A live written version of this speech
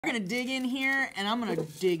We're gonna dig in here, and I'm gonna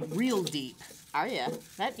dig real deep. Are you?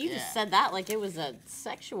 You just said that like it was a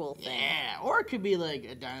sexual thing. Yeah, or it could be like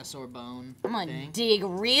a dinosaur bone. I'm gonna dig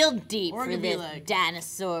real deep for this like,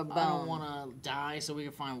 dinosaur bone. I don't want to die, so we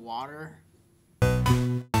can find water.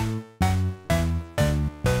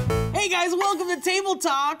 Hey guys, welcome to Table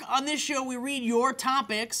Talk. On this show, we read your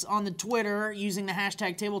topics on the Twitter using the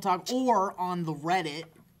hashtag TableTalk or on the Reddit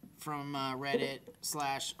from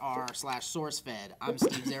Reddit/r/SourceFed. I'm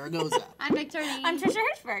Steve Zaragoza. I'm Victoria. I'm Trisha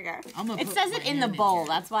Hirschberger. It says it in the bowl.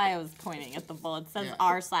 That's why I was pointing at the bowl. It says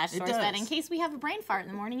r/SourceFed in case we have a brain fart in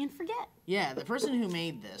the morning and forget. Yeah, the person who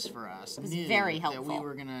made this for us knew very helpful. that we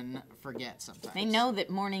were gonna forget sometimes. They know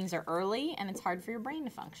that mornings are early and it's hard for your brain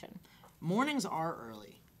to function. Mornings are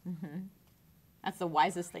early. Mm-hmm. That's the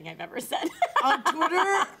wisest thing I've ever said. On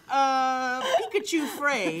Twitter, Pikachu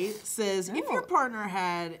Frey says, if your partner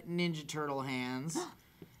had Ninja Turtle hands,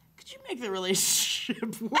 could you make the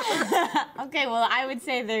relationship work? Okay, well, I would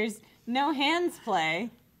say there's no hands play.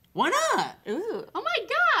 Why not? Ooh. Oh my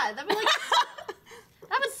god, that would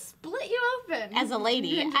split you open. As a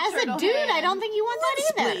lady. Ninja As a Turtle dude, hands. I don't think you want that either.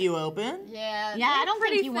 Split you open? Yeah, I don't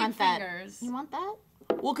think you want that. Fingers. You want that?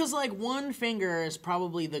 Well, because, like, one finger is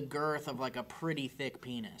probably the girth of, like, a pretty thick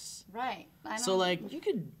penis. Right. So, like, you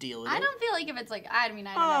could deal with it. I don't feel like if it's like, I don't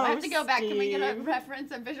know. I have to go back. Can we get a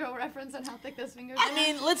visual reference on how thick those fingers are? I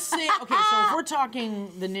mean, let's say, okay, so if we're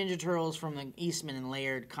talking the Ninja Turtles from the Eastman and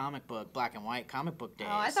Laird comic book, black and white comic book days.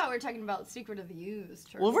 Oh, I thought we were talking about Secret of the Ooze.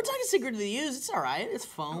 Well, if we're talking Secret of the Ooze, it's all right. It's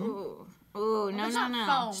foam. Ooh, no.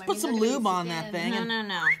 Just put some lube on that thing.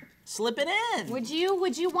 No. Slip it in. Would you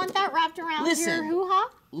want that wrapped around your hoo-ha?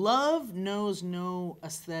 Love knows no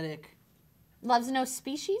aesthetic. Loves no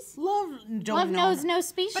species? Love knows no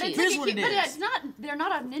species. But Here's what it is. But it's not. They're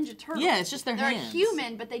not a Ninja Turtle. Yeah, it's just their hands. They're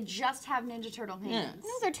human, but they just have Ninja Turtle hands.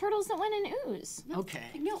 No, they're turtles that went in ooze. No,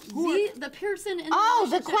 okay. No, the person in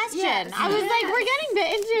the question. Yes. I was like, we're getting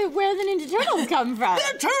into where the Ninja Turtles come from.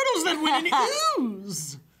 They're turtles that went in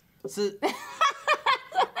ooze. So, I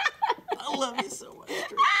love you so much.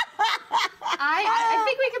 I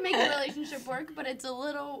think we can make the relationship work, but it's a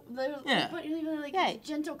little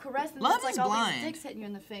gentle caress, and Love it's like is all blind. these dicks hitting you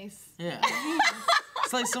in the face. Yeah.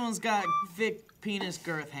 It's like someone's got thick penis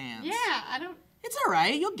girth hands. Yeah, I don't. It's all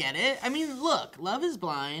right. You'll get it. I mean, look, love is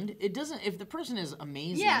blind. It doesn't. If the person is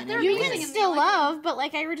amazing, Yeah, in You every can way, still love, but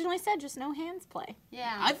like I originally said, just no hands play.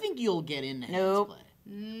 Yeah. I think you'll get into Nope. hands play.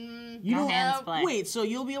 You no hands play. Wait, so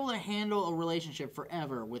you'll be able to handle a relationship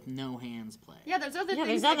forever with no hands play? Yeah, there's other things.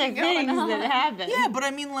 There's other things that happen. Yeah, but I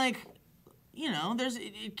mean, like, you know,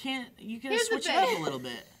 you can switch it up a little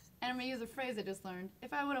bit. And I'm gonna use a phrase I just learned.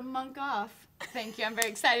 If I were to monk off, thank you, I'm very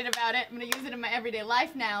excited about it. I'm gonna use it in my everyday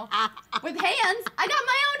life now. With hands, I got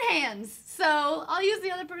my own hands, so I'll use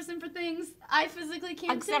the other person for things I physically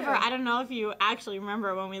can't Except do. for, I don't know if you actually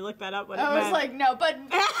remember when we looked that up. What it I was meant. like, no, but we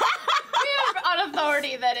have on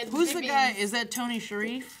authority that it's. Who's the guy? Is that Tony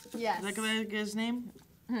Sharif? Yes. Is that guy's name?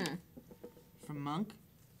 From Monk?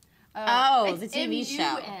 The TV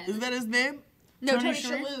show. M-U-N. Is that his name? No, Tony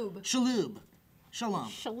Sharif? Shalhoub. Shalhoub. Shalom.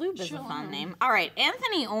 Shalhoub is a fun name. All right,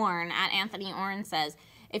 Anthony Orn at Anthony Orn says,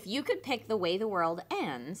 if you could pick the way the world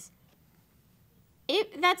ends,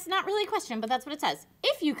 that's not really a question, but that's what it says.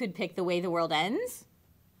 If you could pick the way the world ends,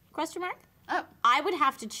 question mark? Oh. I would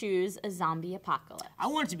have to choose a zombie apocalypse. I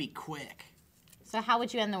want it to be quick. So how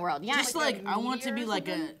would you end the world? Yeah, Just like I want it to be like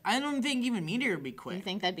I don't think even meteor would be quick. You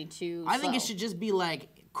think that'd be too I think slow? it should just be like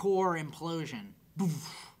core implosion.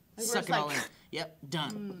 Boof. Suck it all in. Yep,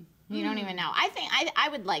 done. You don't even know. I think I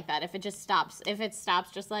would like that if it just stops. If it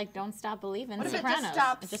stops, just like don't stop believing. What if Sopranos.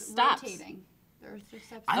 it just stops rotating? The Earth just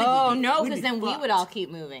stops. Oh no, because then we fucked. would all keep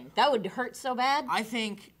moving. That would hurt so bad. I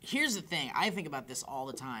think here's the thing. I think about this all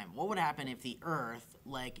the time. What would happen if the Earth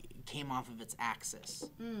came off of its axis?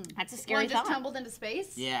 That's a scary Or just thought. tumbled into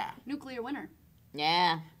space? Yeah. Nuclear winter.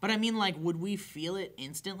 Yeah. But I mean, like, would we feel it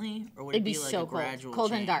instantly, or would It'd it be like so a gradual cold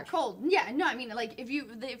change? and dark. Cold. Yeah, no, I mean, like, if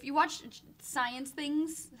you watch science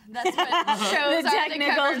things, that's what shows The are technical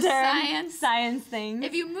that cover term. science. Things.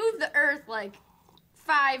 If you move the Earth, like,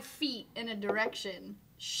 5 feet in a direction,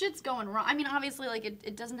 shit's going wrong. I mean, obviously, like,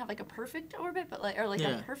 it doesn't have, like, a perfect orbit, but, like, or, like,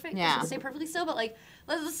 a perfect, it should stay perfectly still, but, like,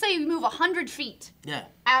 let's say you move 100 feet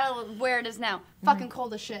out of where it is now. Fucking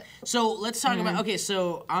cold as shit. So let's talk about, okay,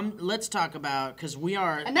 so let's talk about, because we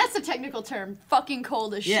are... And that's the technical term, fucking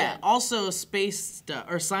cold as shit. Yeah, also space stuff,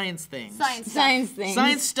 or science things. Science things.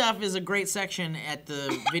 Science stuff is a great section at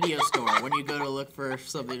the video store when you go to look for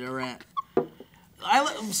something to rent.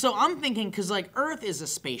 So I'm thinking, because, like, Earth is a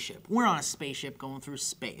spaceship. We're on a spaceship going through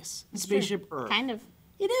space. Spaceship Earth. Kind of.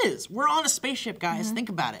 It is. We're on a spaceship, guys. Think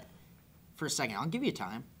about it. for a second. I'll give you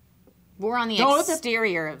time. We're on the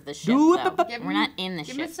exterior of the ship, Do though. it. We're not in the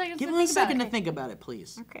Give me a ship. second Give to me a think second about to it. think about it,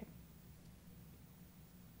 please. Okay.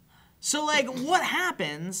 So, like, what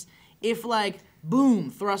happens if, like, boom,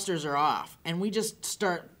 thrusters are off, and we just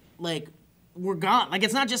start, like, we're gone. Like,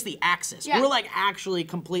 it's not just the axis. Yeah. We're, like, actually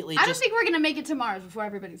completely I don't think we're gonna make it to Mars before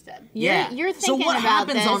everybody's dead. Yeah. You're So thinking what about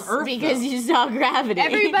happens this on Earth, because though? you saw Gravity.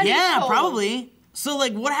 Everybody- Yeah, cold. probably. So,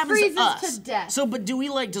 like, what happens Freezes to us? to death. So, but do we,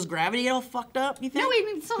 like, does gravity get all fucked up, you think? No,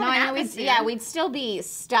 we still No, have an I know atmosphere. we'd still be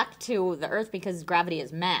stuck to the Earth because gravity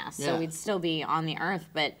is mass, Yeah. so we'd still be on the Earth.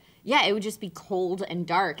 But yeah, it would just be cold and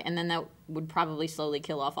dark, and then that would probably slowly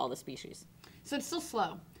kill off all the species. So it's still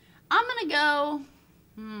slow. I'm gonna go.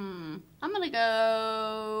 I'm gonna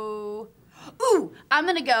go. Ooh, I'm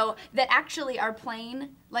gonna go that actually our plane,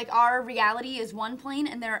 like our reality is one plane,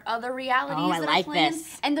 and there are other realities I that like are planes,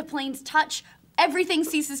 this. and the planes touch. Everything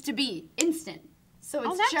ceases to be instant. So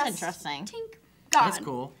it's that's just interesting. Tink, gone. That's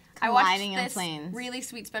cool. I watched Colliding in this planes. really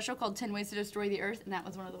sweet special called 10 Ways to Destroy the Earth, and that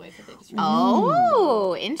was one of the ways that they destroyed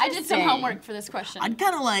Oh, it. interesting. I did some homework for this question. I'd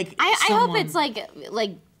kind of like I hope someone- it's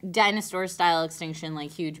like dinosaur style extinction,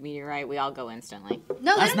 like huge meteorite. We all go instantly.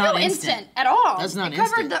 No, That's there's not no instant. instant at all. That's not it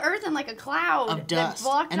covered instant. the Earth in like a cloud Of dust. that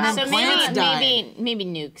blocked And out then the plants sun. die. maybe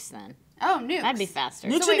nukes then. Oh, nukes. That'd be faster.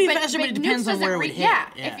 Nukes So would wait, be faster, but it depends nukes on where it doesn't would hit.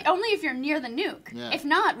 Yeah, only if you're near the nuke. Yeah. If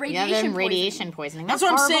not, Yeah, radiation then poisoning. radiation poisoning. That's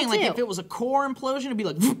what I'm saying. horrible, Like, too. if it was a core implosion, it'd be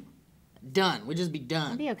like, done. We'd just be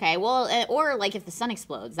done. Be okay. Well, or like if the sun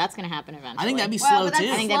explodes, that's gonna happen eventually. I think that'd be Well, slow but that's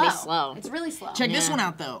too. I think that'd be slow. It's really slow. Check this Yeah. one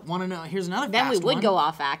out though. Want to know? Here's another. Then we fast would one. go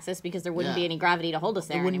off axis because there wouldn't be Yeah. any gravity to hold us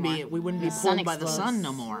there It wouldn't anymore. be. We wouldn't be Sun pulled by the explodes. sun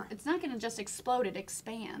no more. It's not going to just explode, it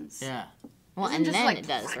expands. Yeah. Well, Isn't and just then like, it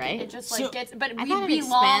does, right? It just So- like gets, but I we thought it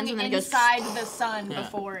belong expands and then it goes- inside the sun Yeah.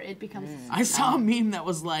 before it becomes. I saw a meme that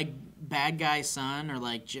was like bad guy son or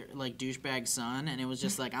like douchebag son, and it was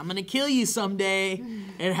just like I'm gonna kill you someday.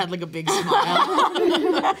 And it had like a big smile.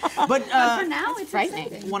 But For now, it's frightening.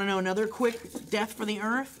 exciting. want to know another quick death for the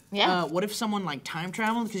Earth? Yeah. What if someone like time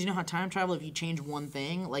traveled? Because you know how time travel, if you change one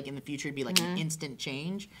thing, like in the future, it'd be like an instant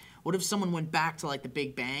change. What if someone went back to like the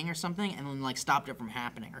Big Bang or something and then like stopped it from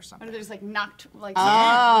happening or Or something? they just like knocked like.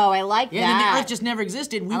 Oh, I like Yeah, then the that. Earth just never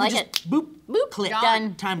existed. We I would like just boop, Boop, click,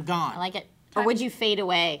 done. time gone. I like it. Or would you fade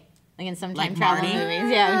away? Like in some time Like travel Marty?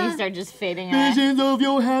 movies. Yeah, when you start just fading away. Visions of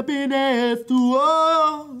your happiness to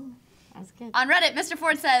all. That's good. On Reddit, Mr.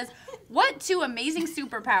 Ford says, "What two amazing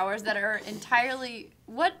superpowers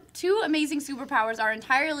are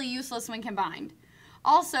entirely useless when combined?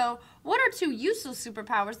 Also, what are two useless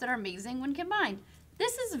superpowers that are amazing when combined?"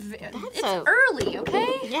 This is early, okay?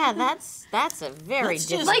 Yeah, that's a very Let's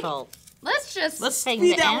just- difficult. Let's just Let's Thing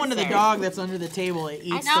feed to that one to the answer. dog that's under the table. It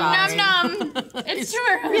eats nom socks. nom nom. It's too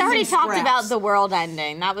early. We already talked scraps. about the world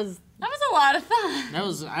ending. That was That was a lot of fun. That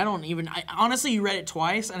was, honestly, you read it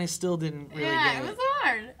twice and I still didn't really Yeah, get it it. was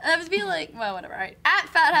hard. I was being like, well, whatever. All right. At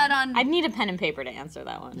Fathead on. I'd need a pen and paper to answer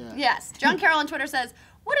that one. Yeah. Yes. John Carroll on Twitter says,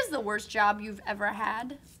 "What is the worst job you've ever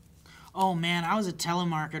had?" Oh man, I was a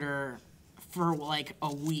telemarketer for like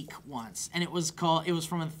a week once, and it was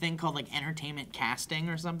from a thing called like entertainment casting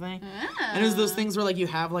or something. And it was those things where like you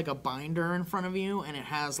have like a binder in front of you and it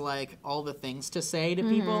has like all the things to say to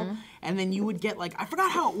people, and then you would get like, I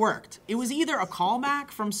forgot how it worked. It was either a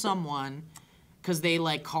callback from someone because they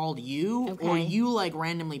like called you, or Okay. you like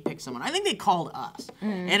randomly picked someone. I think they called us.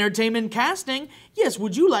 Entertainment casting. Yes,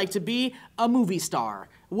 would you like to be a movie star?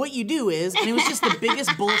 What you do is, and it was just the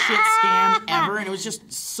biggest bullshit scam ever, and it was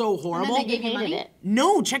just so horrible. they gave you Hated money? it.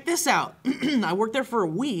 No, check this out. I worked there for a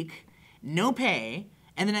week, no pay,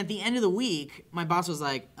 and then at the end of the week, my boss was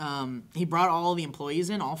like, he brought all the employees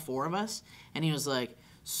in, all 4 of us, and he was like,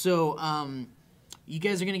 so, you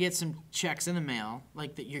guys are gonna get some checks in the mail,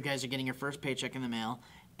 like that you guys are getting your first paycheck in the mail,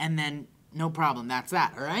 and then no problem, that's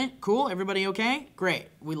that, all right? Cool, everybody okay? Great.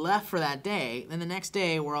 We left for that day, then the next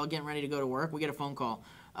day, we're all getting ready to go to work, we get a phone call.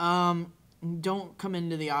 Don't come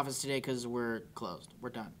into the office today because we're closed. We're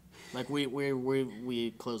done. Like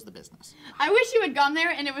we closed the business. I wish you had gone there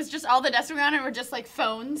and it was just all the desks around it were just like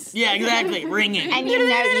phones. Yeah, exactly. Ringing. And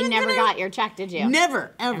you never got your check, did you?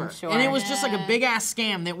 Never, ever. I'm sure. And it was just like a big ass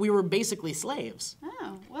scam that we were basically slaves.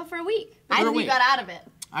 Oh, well, for a week. For a And you week. got out of it.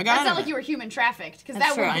 I got That's out not of like it. you were human trafficked, because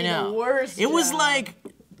That's that would true. be I know. the worst. It was job. like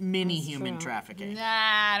mini human true. trafficking. Nah,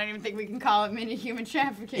 I don't even think we can call it mini human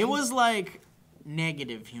trafficking. It was like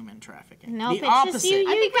negative human trafficking. Nope, the it's opposite. just you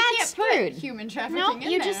I think we got can't screwed. put human trafficking Nope,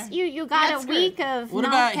 in you there. just you got That's a week screwed. of What no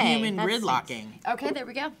about pay. human That's- gridlocking? Okay, there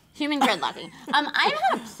we go. Human gridlocking. I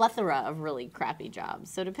had a plethora of really crappy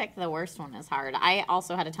jobs, so to pick the worst one is hard. I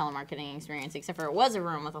also had a telemarketing experience, except for it was a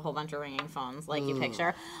room with a whole bunch of ringing phones, like you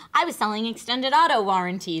picture. I was selling extended auto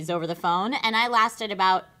warranties over the phone, and I lasted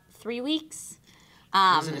about 3 weeks.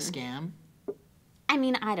 Was it a scam? I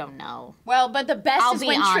mean, I don't know. Well, but the best I'll is be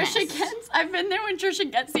when honest. Trisha gets, I've been there when Trisha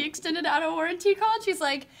gets the extended auto warranty call. And she's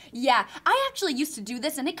like, yeah, I actually used to do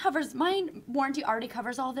this and it covers, my warranty already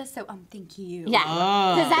covers all this, so thank you. Yeah,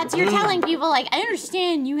 because that's you're telling people like, I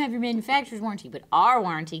understand you have your manufacturer's warranty, but our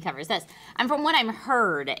warranty covers this. And from what I've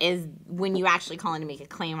heard is when you actually call in to make a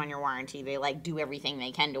claim on your warranty, they like do everything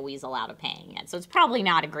they can to weasel out of paying it. So it's probably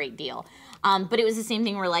not a great deal. But it was the same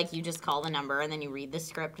thing where like you just call the number and then you read the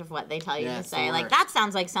script of what they tell you to say. Like that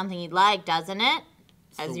sounds like something you'd like, doesn't it?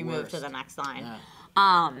 As you move to the next line.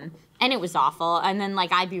 Yeah. And it was awful. And then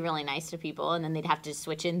like I'd be really nice to people and then they'd have to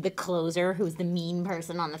switch in the closer who's the mean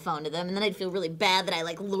person on the phone to them. And then I'd feel really bad that I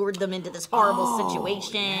like lured them into this horrible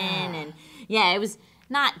situation. Yeah. And yeah, it was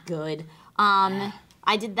not good.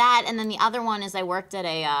 I did that. And then the other one is I worked at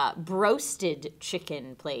a broasted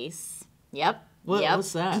chicken place. Yep.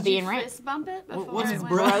 What's that? Did you fist bump it before What's it went?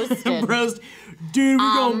 Broasted? Roast? Dude,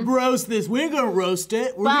 we're gonna roast this. We ain't gonna roast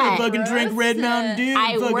it. We're gonna fucking drink Red Mountain Dew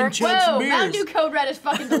I and fucking worked- chug some Whoa, beers. Mountain Dew Code Red is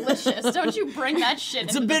fucking delicious. Don't you bring that shit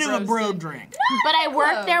It's a into bit the of a bro roasted. drink. But I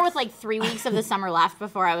worked there with like 3 weeks of the summer left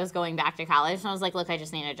before I was going back to college. And I was like, look, I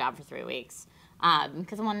just need a job for 3 weeks.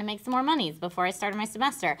 Because I wanted to make some more monies before I started my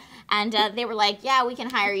semester. And they were like, yeah, we can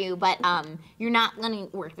hire you, but you're not going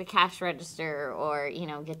to work the cash register or, you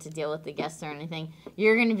know, get to deal with the guests or anything.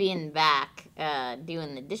 You're going to be in the back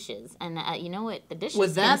doing the dishes. And you know what the dishes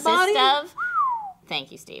With that consist body? of?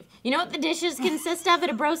 Thank you, Steve. You know what the dishes consist of at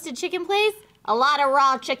a roasted chicken place? A lot of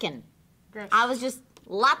raw chicken. Gross. I was just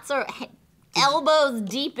lots of elbows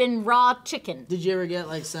deep in raw chicken. Did you ever get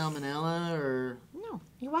like salmonella or? No,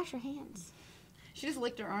 you wash your hands. She just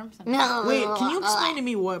licked her arm. No. Wait, can you explain to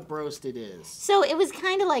me what broasted is? So it was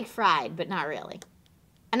kind of like fried, but not really.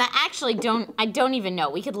 And I actually don't even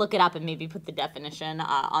know. We could look it up and maybe put the definition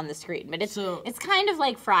on the screen. But it's kind of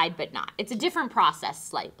like fried, but not. It's a different process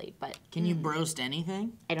slightly, but. Can you broast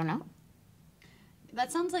anything? I don't know.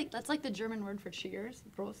 That sounds like, that's like the German word for cheers.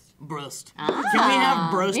 Broast. Broast. Ah. Can we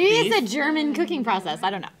have broast Maybe beef? it's a German cooking process. I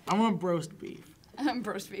don't know. I want broast beef.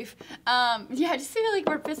 Roast beef. Yeah, I just feel like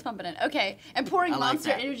we're fist pumping it. Okay, and pouring I like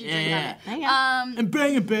Monster that. Energy Yeah, drink yeah. on it. There you go. And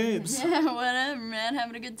banging babes. Yeah, whatever, man.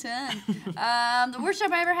 Having a good time. The worst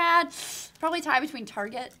job I ever had, probably tie between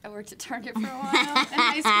Target. I worked at Target for a while in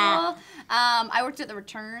high school. I worked at the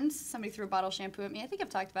returns. Somebody threw a bottle of shampoo at me. I think I've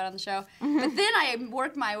talked about it on the show. But then I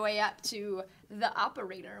worked my way up to the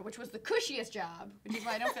operator, which was the cushiest job, which is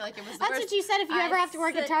why I don't feel like it was the That's worst. what you said. If you ever have to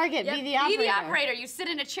work at Target, be the operator. Be the operator. You sit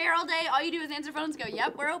in a chair all day. All you do is answer phones, go,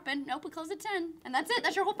 yep, we're open. Nope, we close at 10. And that's it.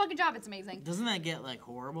 That's your whole fucking job. It's amazing. Doesn't that get like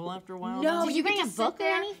horrible after a while? No, Did you bring get a to sit book or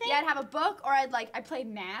there. anything? Yeah, I'd have a book, or I played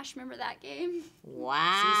MASH. Remember that game?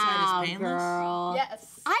 Wow, Suicide is painless? girl.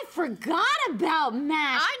 Yes. I forgot about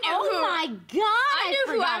MASH. I knew oh who- my God, I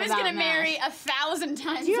knew who I forgot was about gonna marry MASH. 1,000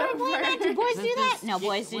 times. Do you ever over. play that? Do boys do that? No,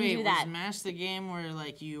 boys didn't Wait, do that. was MASH the game where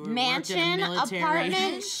like you were Mansion, worked at a military?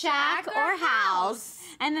 apartment, shack, Shack or or house.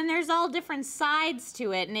 And then there's all different sides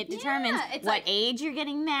to it, and it determines it's what like age you're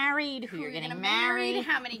getting married, who you're getting married,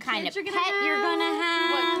 how many what kind kids of you're pet gonna have, you're gonna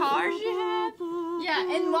have, what cars you have.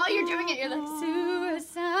 Yeah, and while you're doing it, you're like,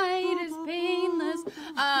 suicide is painless.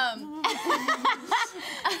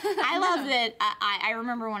 I love that. I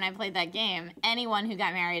remember when I played that game, anyone who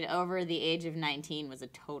got married over the age of 19 was a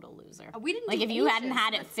total loser. We didn't like do if you hadn't ages.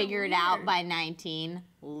 had it That's so figured out weird. by 19,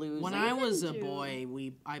 loser. When I was a do. boy,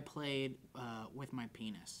 I played with my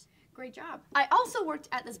penis. Great job. I also worked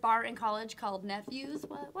at this bar in college called Nephews.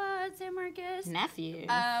 What, San Marcos? Nephew.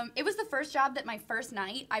 It was the first job that my first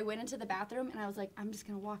night, I went into the bathroom and I was like, I'm just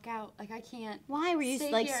gonna walk out. Like, I can't. Why were you stay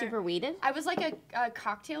like here. super weeded? I was like a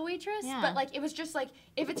cocktail waitress, Yeah. but like it was just like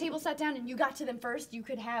if a table sat down and you got to them first, you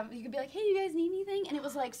could be like, hey, you guys need anything? And it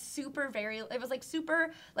was like super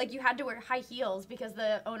like you had to wear high heels because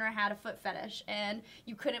the owner had a foot fetish and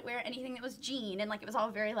you couldn't wear anything that was jean and like it was all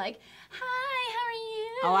very like, hi, how are you?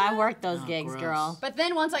 Oh, I worked those Oh, gigs, gross. girl. But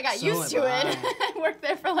then once I got So used to have it, I worked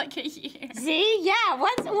there for like a year. See, yeah.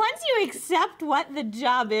 Once you accept what the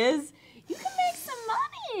job is, you can make some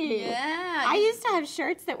money. Yeah. I used to have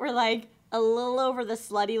shirts that were like a little over the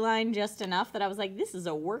slutty line just enough that I was like, this is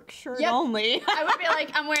a work shirt only. I would be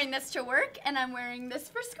like, I'm wearing this to work and I'm wearing this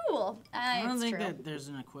for school. I don't think that there's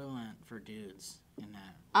an equivalent for dudes in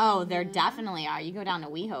that. Oh, there definitely are. You go down to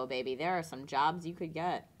WeHo, baby. There are some jobs you could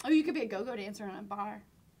get. Oh, you could be a go-go dancer in a bar.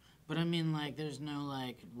 But I mean, like, there's no,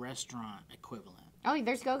 like, restaurant equivalent. Oh,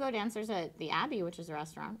 there's go-go dancers at the Abbey, which is a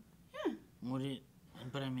restaurant. Yeah.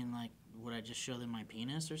 But I mean, like, would I just show them my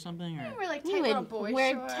penis or something? Or? You wear, like, tight little boy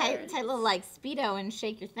wear shorts. tight little, like, Speedo and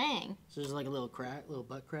shake your thing. So there's, like, a little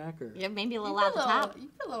butt crack? Or Yeah, maybe a little out the top. You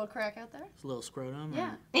put a little crack out there. it's a little scrotum?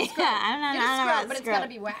 Yeah. Yeah, I don't know about But it's scrot. got to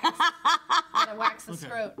be waxed. Gotta wax the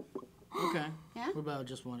scrot. Okay. Yeah? What about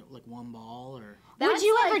just one ball or... Would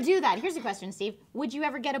you ever do that? Here's a question, Steve. Would you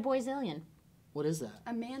ever get a Boyzilian? What is that?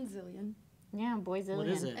 A manzillion. Yeah, Boyzilian. What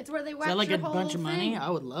is it? It's where they Is wax that like your a whole bunch of money? thing. I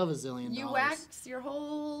would love $1 zillion. You wax your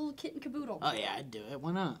whole kit and caboodle. Oh yeah, I'd do it.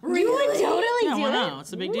 Why not? You would totally Yeah, do why it. not? What's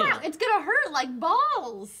the big deal? Wow, it's gonna hurt like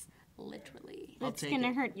balls. Literally. I'll It's take gonna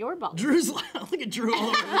it. hurt your balls. Drew's look at Drew all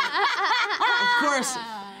over. Of course,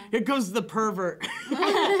 here comes the pervert.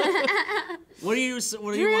 What do you want to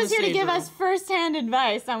Drew's say, here to give Drew? us first-hand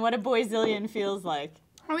advice on what a Boyzilian feels like.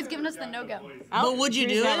 Always giving us the no-go. Oh, But would you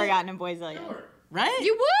Drew's do never it? gotten a Boyzilian. Right?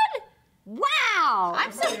 You would? Wow!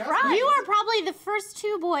 I'm surprised. You are probably the first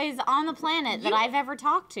two boys on the planet that I've ever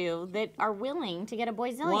talked to that are willing to get a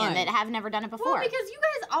Boyzilian Why? that have never done it before. Well, because you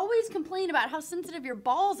guys always complain about how sensitive your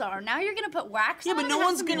balls are. Now you're gonna put wax Yeah, on but them no and have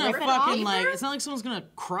one's somebody gonna rip it fucking off like. either? It's not like someone's gonna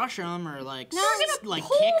crush them or like You're gonna like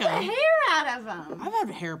pull kick the them. hair out of them. I've had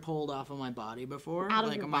hair pulled off of my body before, Out of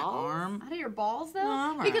like your on my balls? arm. Out of your balls, though? No,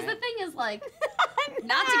 I'm Because the alright. thing is, like,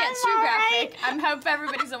 not to get too graphic, I hope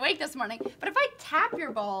everybody's awake this morning, but if I tap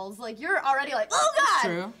your balls, like, you're already like, oh, God!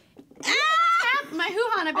 True. Tap my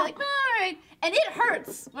hoo-ha, and I'd be like, all right. And it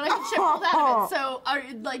hurts when I get shit pulled out of it, so,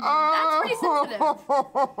 like, that's pretty sensitive.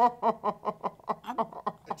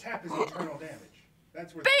 A tap is internal damage.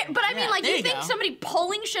 That's where. But I mean, like, there you you think go. somebody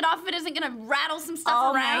pulling shit off of it isn't gonna rattle some stuff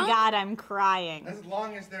oh around? my God, I'm crying. As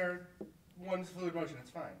long as they're one fluid motion, it's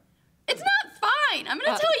fine. It's not fine. I'm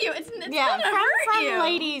gonna tell you, it's Yeah, gonna hurt from you.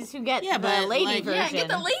 ladies who get Yeah, the but, lady like- version. Yeah, get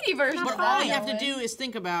the lady version. But of all that. you have to do is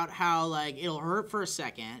think about how like it'll hurt for a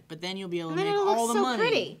second, but then you'll be able to And then make it'll all look the so money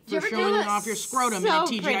pretty. Do you for ever do showing that? off your scrotum So at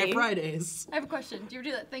TGI pretty. Fridays. I have a question. Do you ever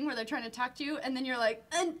do that thing where they're trying to talk to you, and then you're like,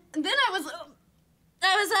 and then I was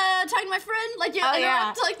talking to my friend, like you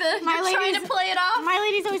interrupt, like you're trying to play it off. My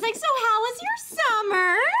lady's always like, so how was your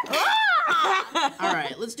summer? All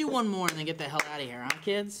right, let's do one more and then get the hell out of here, huh,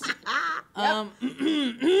 kids?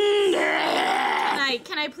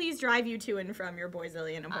 Can I please drive you to and from your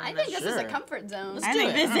Boyzilian appointment? I think this is a Sure. comfort zone. Let's I do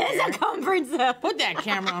think it. this I don't is a care. comfort zone. Put that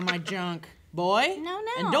camera on my junk, boy. No.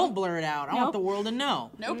 And don't blur it out. I want Nope. the world to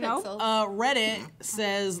know. No Nope. pixels. Reddit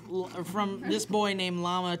says, from this boy named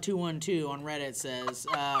Llama212 on Reddit says,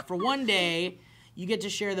 for one day, you get to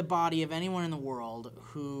share the body of anyone in the world.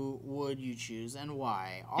 Who would you choose and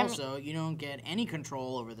why? Also, you don't get any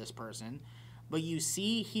control over this person, but you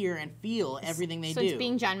see, hear, and feel everything they So do. it's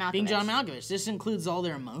being John Malkovich. Being John Malkovich. This includes all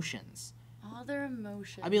their emotions. All their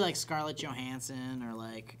emotions. I'd be like Scarlett Johansson or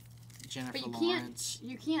like Jennifer but Lawrence.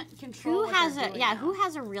 you can't control. Who what has they're a doing yeah? now. Who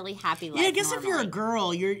has a really happy life? Yeah, I guess if you're a normally?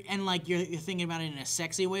 girl, you're thinking about it in a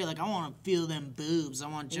sexy way. Like I want to feel them boobs. I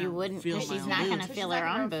want You wouldn't, feel 'cause my she's own not gonna boobs. feel She's her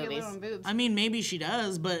not own gonna feel boobies. her own boobs. I mean, maybe she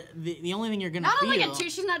does, but the only thing you're gonna Not feel. only at two,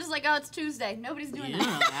 she's not just like, oh, it's Tuesday. Nobody's doing You don't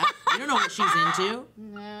that. know that. You don't know what she's into.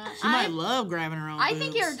 Nah. She might love grabbing her own. I boobs.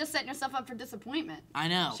 think you're just setting yourself up for disappointment. I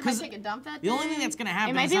know. She might 'Cause take a dump that the day. only thing that's gonna happen.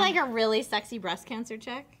 It might is be I'm- like a really sexy breast cancer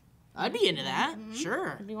check. I'd be into that.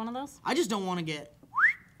 Sure. Could be one of those. I just don't want to get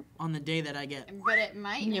on the day that I get. But it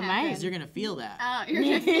might. You happen. might. Because you're gonna feel that. You're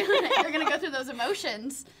gonna feel it. You're gonna go through those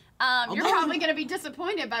emotions. You're probably gonna be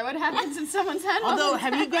disappointed by what happens in someone's head. all Although, the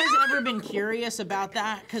have you time. guys ever been curious about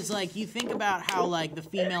that? Because, like, you think about how, like, the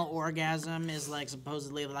female orgasm is, like,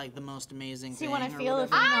 supposedly, like, the most amazing So thing. you wanna or feel the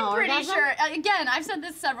whatever. female I'm pretty orgasm? sure. Again, I've said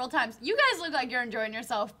this several times. You guys look like you're enjoying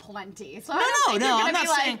yourself plenty. So I No, don't think no, you're gonna I'm be not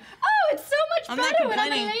like, saying- oh, it's so much I'm not better when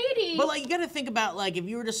I'm a complaining. lady. But, like, you gotta think about, like, if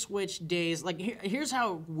you were to switch days, like, here's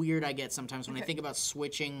how weird I get sometimes when I think about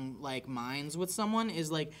switching, like, minds with someone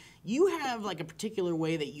is, like, you have, like, a particular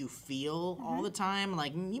way that you feel all the time.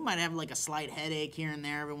 Like, you might have, like, a slight headache here and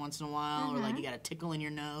there every once in a while, or, like, you got a tickle in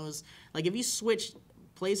your nose. Like, if you switch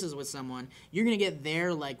places with someone, you're gonna get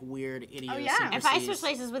their, like, weird idiosyncrasies. If I switch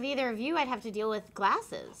places with either of you, I'd have to deal with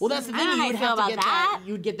glasses. Well, that's the I thing. don't know You would how I have feel to about get that. that.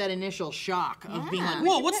 You would get that initial shock of being like, Yeah.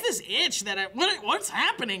 "Whoa, what's this itch that what's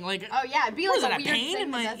happening?" Like, oh yeah, it'd be what like is that? a A weird pain thing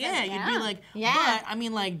in my? that Yeah, doesn't- you'd be like, Yeah. But I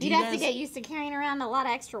mean, like, do You'd you have guys? to get used to carrying around a lot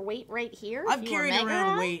of extra weight right here. I've if you were carried mega around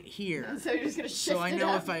hot. weight here, So you're just gonna shift so I it know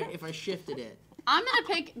up. if I shifted it. I'm gonna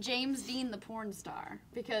pick James Dean, the porn star,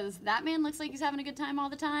 because that man looks like he's having a good time all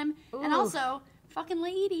the time, and also fucking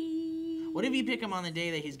lady. What if you pick him on the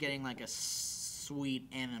day that he's getting like a sweet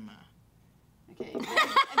enema? Okay,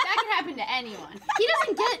 that could happen to anyone. He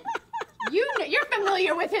doesn't get. You're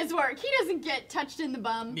familiar with his work. He doesn't get touched in the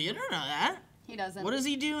bum. You don't know that. He doesn't. What does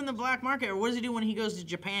he do in the black market, or what does he do when he goes to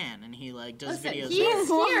Japan and he like does videos? He's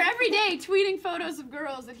here every day tweeting photos of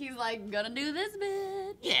girls that he's like, gonna do this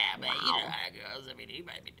bit. Yeah, but you know how it goes. I mean, he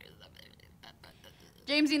might be doing something.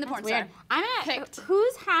 James Dean, the porn star. I'm gonna.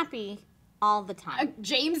 Who's happy all the time?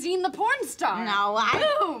 James Dean, the porn star. No,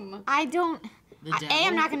 Boom. I don't. A,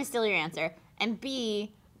 I'm not gonna steal your answer, and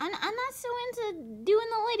B, I'm not so into doing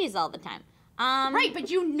the ladies all the time. Right,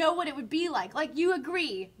 but you know what it would be like. Like, you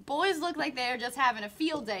agree. Boys look like they're just having a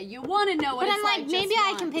field day. You want to know what it's like. But I'm like, maybe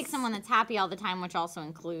I can pick someone that's happy all the time, which also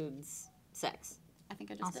includes sex. I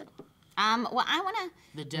think I just did. Well, I want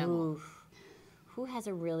to... The devil. Who has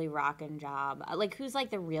a really rockin' job? Like, who's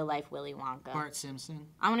like the real life Willy Wonka? Bart Simpson.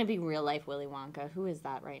 I want to be real life Willy Wonka. Who is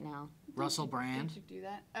that right now? Russell Brand. Did you do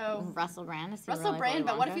that? Oh. Russell Brand is Russell Brand,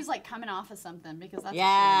 but what if he's like coming off of something? Because that's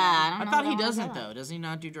I thought he doesn't though. Does he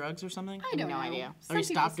not do drugs or something? I don't know. Idea. Or he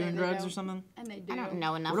stopped doing drugs or something? And they do. I don't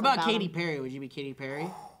know enough. What about Katy Perry? Would you be Katy Perry?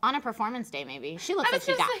 On a performance day, maybe. She looks like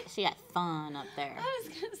she got fun up there. I was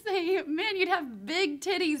gonna say, man, you'd have big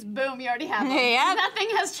titties. Boom, you already have them. Yeah. Nothing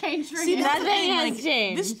has changed for See, you. Nothing has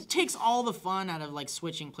changed. This takes all the fun out of like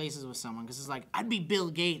switching places with someone because it's like I'd be Bill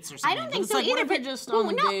Gates or something. I don't think it's so like, either. What if it just on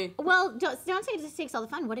the day? Well, don't say it just takes all the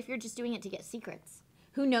fun. What if you're just doing it to get secrets?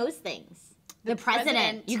 Who knows things? The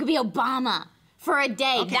president. You could be Obama for a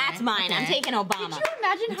day. Okay, That's mine. okay. I'm taking Obama. Could you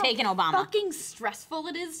imagine how Obama. fucking stressful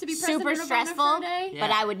it is to be president Super Obama stressful, for a day? but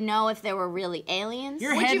I would know if there were really aliens.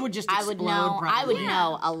 Your head would just explode. I would probably.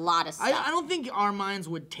 know a lot of stuff. I don't think our minds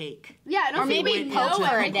would take. Yeah, I don't or think maybe we Pope know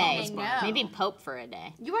for a everything, day. no. Maybe Pope for a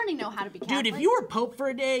day. You already know how to be Catholic. Dude, if you were Pope for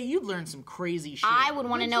a day, you'd learn some crazy shit. I would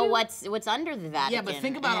want to know what's under the Vatican. Yeah, but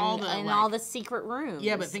think about all the and like, all the secret rooms.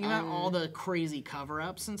 Yeah, but think about all the crazy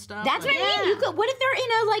cover-ups and stuff. That's like, what I mean. You could. What if they're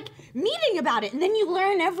in a like meeting about it, and then you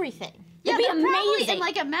learn everything? Yeah, It'd be they're probably amazing. in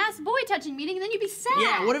like a mass boy touching meeting, and then you'd be sad.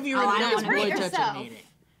 Yeah, what if you were in a I nice don't wanna boy be touching yourself. meeting?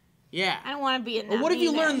 Yeah. I don't want to be in that. Or what if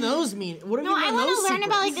you meeting. learn those meetings? What if No, you learn I want those to learn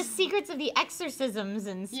about like the secrets? secrets of the exorcisms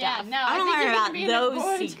and stuff. Yeah, no, I I don't think learn you about could be in a those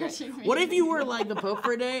boy secrets. touching meeting. What if you were like the Pope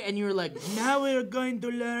for a day and you were like, now we're going to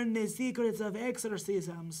learn the secrets of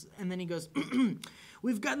exorcisms. And then he goes,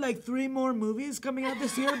 we've got like 3 more movies coming out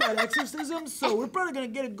this year about exorcisms, so we're probably going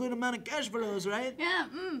to get a good amount of cash for those, right? Yeah,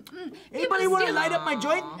 Anybody want to light up my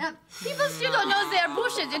joint? people still don't know their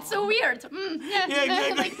bushes. It's so weird. Yeah,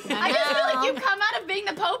 exactly. Like, I just feel like you come out of being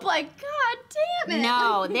the Pope like, God damn it.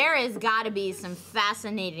 No, there has got to be some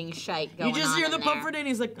fascinating shite going You on. just hear the in Pope there. for a day and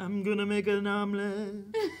he's like, I'm going to make an omelet,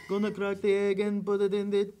 gonna crack the egg and put it in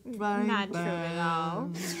the frying Not true pan. at all.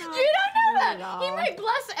 You don't know that. at He all. might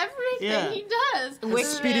bless everything Yeah. he does. Which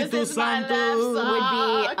Espiritu This is my Santo left Would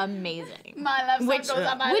be sock. amazing. My left Which sock goes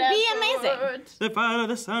on my would left be amazing. foot. The Father,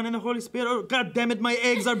 the Son, and the Holy Spirit. Oh, God damn it, my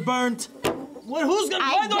eggs are burnt. What? Who's gonna?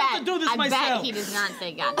 Why do I have to do this I myself? bet he does not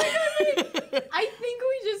say God. I think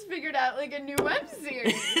we just figured out like a new web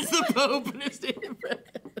series. It's the Pope and his dating friend.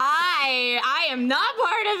 I am not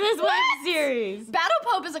part of this web series. Battle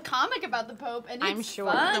Pope is a comic about the Pope, and I'm it's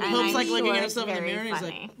sure. fun. The And Pope's I'm like looking sure at it's himself in the very mirror and he's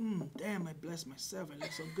funny. like, damn, I bless myself. I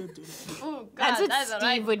look so good today. Oh, God, That's what all Steve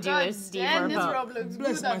right. would do God if Steve damn, were this Pope. robe looks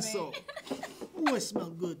Bless good my on me. soul. Ooh, I smell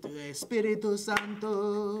good today. Spiritu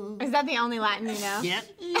Santo. Is that the only Latin you know? Yeah.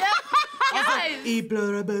 Yeah. Guys, Y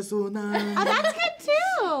pluribus Oh, that's good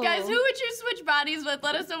too. guys, who would you switch bodies with?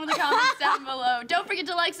 Let us know in the comments down below. Don't forget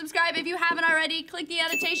to like, subscribe if you haven't already. Click the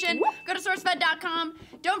annotation. Go to SourceFed.com.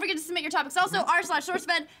 Don't forget to submit your topics. Also,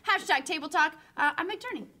 r/SourceFed, #TableTalk. I'm Mike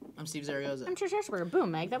Turney. I'm Steve Zarioza. I'm Trish Hirschberger.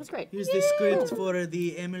 Boom, Meg. That was great. Here's the script for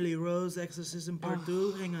the Emily Rose Exorcism Part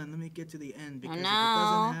 2. Hang on, let me get to the end because if it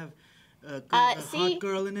doesn't have a see, hot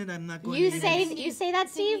girl in it, I'm not going You to say that,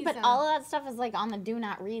 Steve, but all of that stuff is like on the do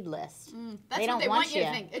not read list. That's They what don't they want you to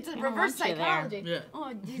you. think. It's a They don't reverse want you there. psychology. Yeah. Oh,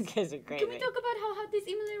 You guys are great. can we talk about how hot this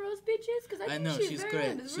Emily Rose bitch is? Because I I think know, she's very great.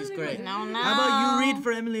 good. It's She's really great. good. No, no. How about you read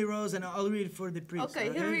for Emily Rose and I'll read for the priest?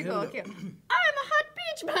 Okay, here we go. Okay. I'm a hot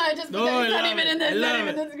bitch, but I just No, pretend I it's not love even it. in this. I not love even it.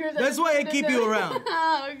 in this script. That's why I keep you around.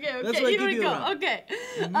 Oh, okay, That's why I here keep we you go. around. Okay.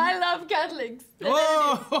 I love Catholics.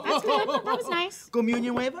 Oh! That's good. That was nice.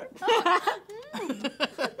 Communion waiver?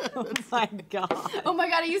 Oh my god. Oh my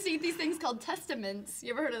god, I used to eat these things called testaments.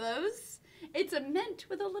 You ever heard of those? It's a mint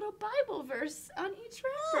with a little Bible verse on each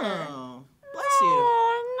wrapper. Oh, bless you.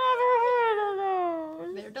 Oh, I've never heard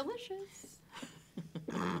of those. They're delicious.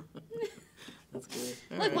 That's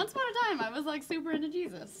good. Like, once upon a time, I was, like, super into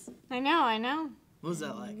Jesus. I know. What was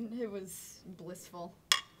that like? It was blissful.